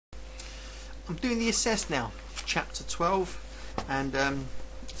I'm doing the assess now, chapter 12, and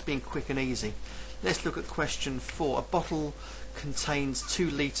it's being quick and easy. Let's look at question 4. A bottle contains 2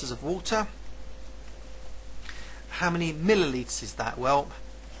 litres of water. How many millilitres is that? Well,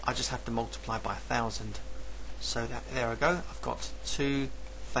 I just have to multiply by 1,000. So there I go. I've got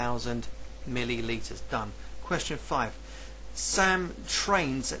 2,000 millilitres. Done. Question 5. Sam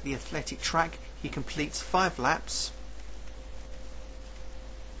trains at the athletic track. He completes 5 laps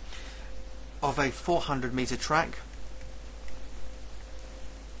of a 400 metre track.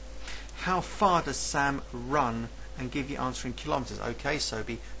 How far does Sam run? And give your answer in kilometres. Okay, so it'd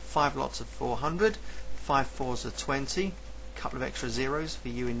be 5 lots of 400, 5 fours are 20, a couple of extra zeros for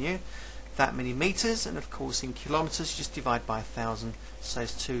you and you. That many metres, and of course in kilometres you just divide by 1,000, so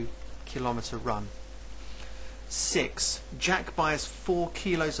it's 2 kilometre run. 6. Jack buys 4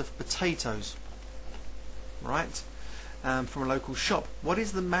 kilos of potatoes, right, from a local shop. What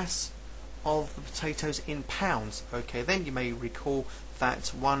is the mass of the potatoes in pounds? Okay, then you may recall that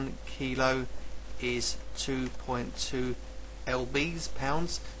 1 kilo is 2.2 lbs,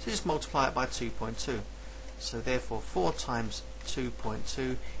 pounds, so just multiply it by 2.2. So therefore 4 times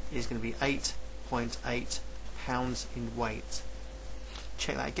 2.2 is going to be 8.8 pounds in weight.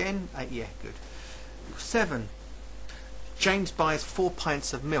 Check that again. Yeah, good. 7. James buys 4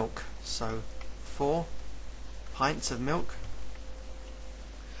 pints of milk, so 4 pints of milk.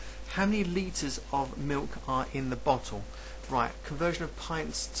 How many litres of milk are in the bottle? Right, conversion of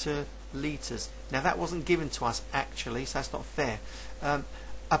pints to litres. Now that wasn't given to us actually, so that's not fair. A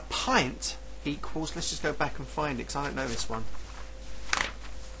pint equals, let's just go back and find it because I don't know this one.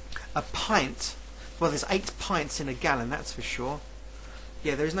 A pint, well there's 8 pints in a gallon, that's for sure.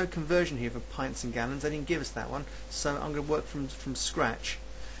 Yeah, there is no conversion here for pints and gallons, they didn't give us that one, so I'm going to work from scratch.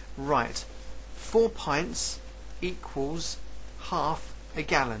 Right, 4 pints equals half a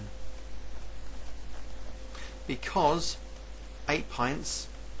gallon, because 8 pints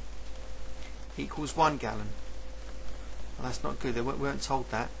equals 1 gallon. Well, that's not good, we weren't told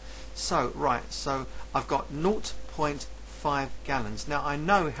that. So, right, so I've got 0.5 gallons. Now I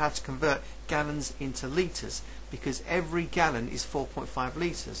know how to convert gallons into litres, because every gallon is 4.5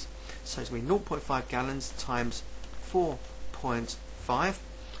 litres. So it's going to be 0.5 gallons times 4.5,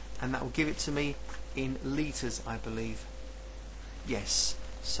 and that will give it to me in litres, I believe. Yes,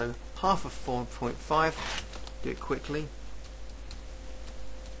 so half of 4.5, do it quickly,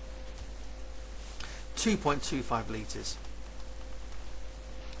 2.25 litres.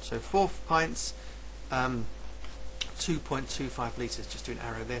 So 4 pints, 2.25 litres. Just do an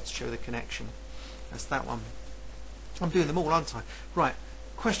arrow there to show the connection. That's that one. I'm doing them all, aren't I? Right,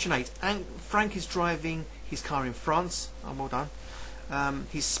 question 8. Frank is driving his car in France. Oh, well done.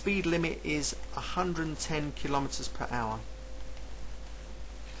 His speed limit is 110 kilometres per hour.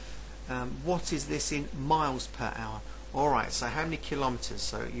 What is this in miles per hour? Alright, so how many kilometres?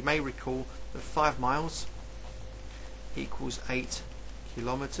 So you may recall that 5 miles equals 8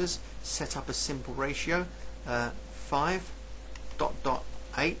 kilometres. Set up a simple ratio.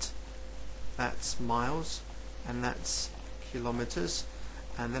 5.8, that's miles, and that's kilometres.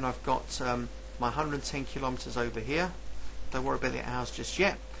 And then I've got my 110 kilometres over here. Don't worry about the hours just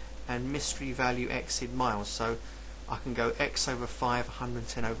yet. And mystery value x in miles. So I can go x over 5,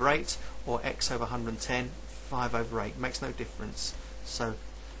 110 over 8, or x over 110, 5 over 8. Makes no difference. So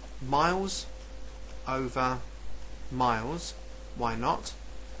miles over miles, why not,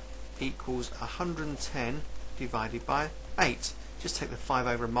 equals 110 divided by 8. Just take the 5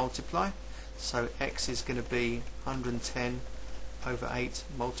 over and multiply. So x is going to be 110 over 8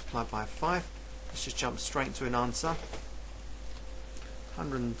 multiplied by 5. Let's just jump straight to an answer.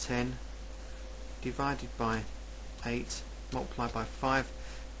 110 divided by 8 multiplied by 5.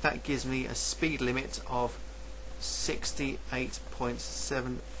 That gives me a speed limit of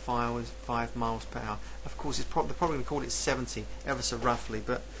 68.75 miles per hour. Of course, they're probably going to call it 70, ever so roughly,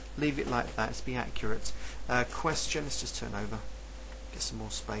 but leave it like that to be accurate. Question, let's just turn over, get some more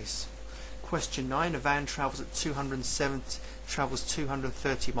space. Question 9. A van travels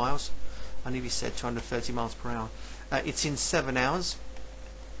 230 miles. I nearly said 230 miles per hour. It's in 7 hours.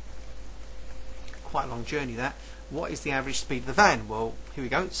 Quite a long journey that. What is the average speed of the van? Well, here we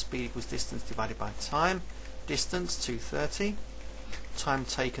go. Speed equals distance divided by time. Distance 230. Time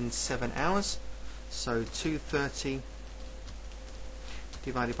taken 7 hours. So 230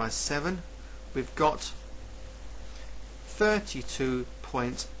 divided by 7. We've got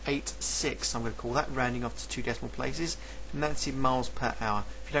 32.86. I'm going to call that, rounding off to 2 decimal places, and that's in miles per hour.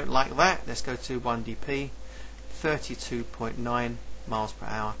 If you don't like that, let's go to 1dp. 32.9 miles per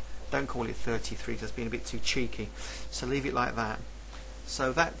hour. Don't call it 33, that's being a bit too cheeky. So leave it like that.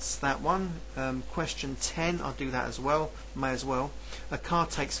 So that's that one. Question 10, I'll do that as well, may as well. A car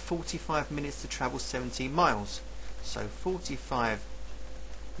takes 45 minutes to travel 17 miles. So 45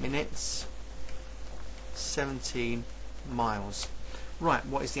 minutes, 17 miles. Right,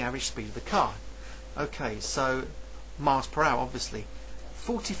 what is the average speed of the car? Okay, so miles per hour, obviously.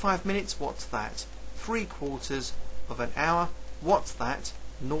 45 minutes, what's that? 3/4 of an hour. What's that?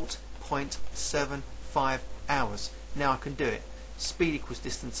 0.75 hours. Now I can do it. Speed equals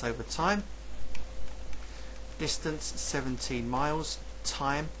distance over time. Distance 17 miles,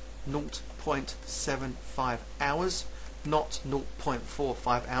 time 0.75 hours, not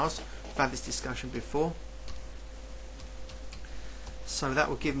 0.45 hours. We've had this discussion before. So that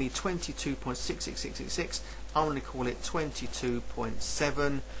will give me 22.66666. I'm going to call it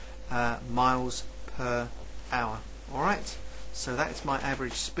 22.7 miles per hour. Alright, so that's my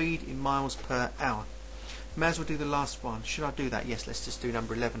average speed in miles per hour. May as well do the last one. Should I do that? Yes, let's just do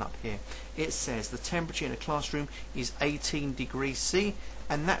number 11 up here. It says the temperature in a classroom is 18 degrees C,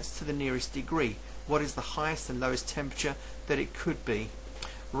 and that's to the nearest degree. What is the highest and lowest temperature that it could be?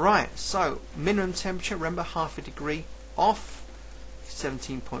 Right, so minimum temperature, remember, half a degree off.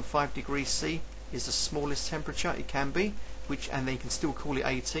 17.5 degrees C is the smallest temperature it can be, and then you can still call it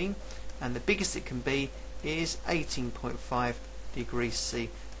 18, and the biggest it can be is 18.5 degrees C,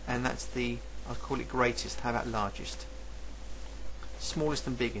 and that's the, I'll call it greatest. How about largest? Smallest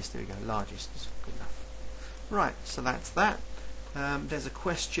and biggest, there we go, largest is good enough. Right, so that's that. There's a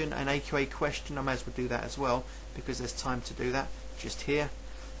question, an AQA question. I may as well do that as well because there's time to do that just here,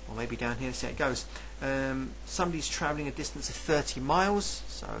 or maybe down here. See how it goes. Somebody's travelling a distance of 30 miles,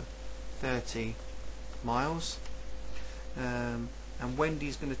 so 30 miles, and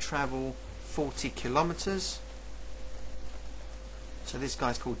Wendy's going to travel 40 kilometres. So this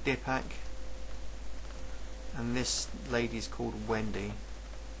guy's called Deepak, and this lady's called Wendy.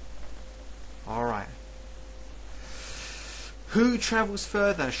 Alright. Who travels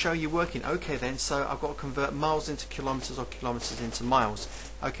further? Show you working. Okay then, so I've got to convert miles into kilometres or kilometres into miles.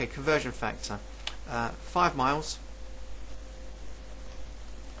 Okay, conversion factor. 5 miles,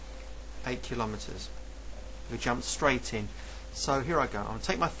 8 kilometres. We jump straight in. So here I go. I'm going to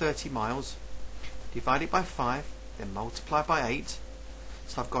take my 30 miles, divide it by 5, then multiply by 8.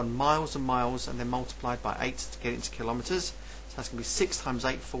 So I've gone miles and miles and then multiplied by 8 to get it into kilometres. So that's going to be 6 times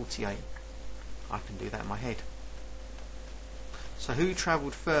 8, 48. I can do that in my head. So who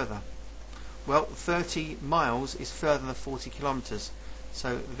travelled further? Well, 30 miles is further than 40 kilometres.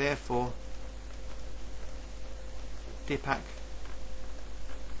 So therefore, Deepak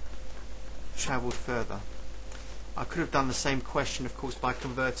travelled further. I could have done the same question, of course, by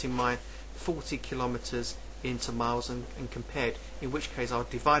converting my 40 kilometres into miles and compared, in which case I'll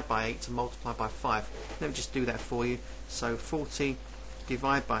divide by 8 to multiply by 5. Let me just do that for you. So 40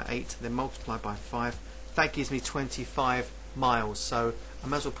 divide by 8 then multiply by 5. That gives me 25 miles, so I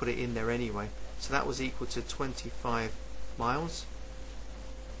might as well put it in there anyway. So that was equal to 25 miles,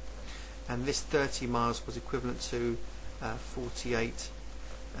 and this 30 miles was equivalent to 48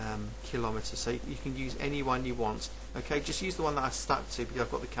 kilometres. So you can use any one you want. Okay, just use the one that I stuck to because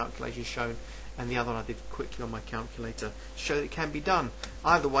I've got the calculation shown, and the other one I did quickly on my calculator to show that it can be done.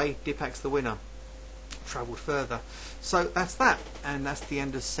 Either way, Deepak's the winner. Travelled further. So that's that, and that's the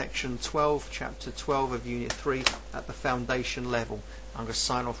end of section 12, chapter 12 of unit 3 at the foundation level. I'm going to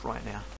sign off right now.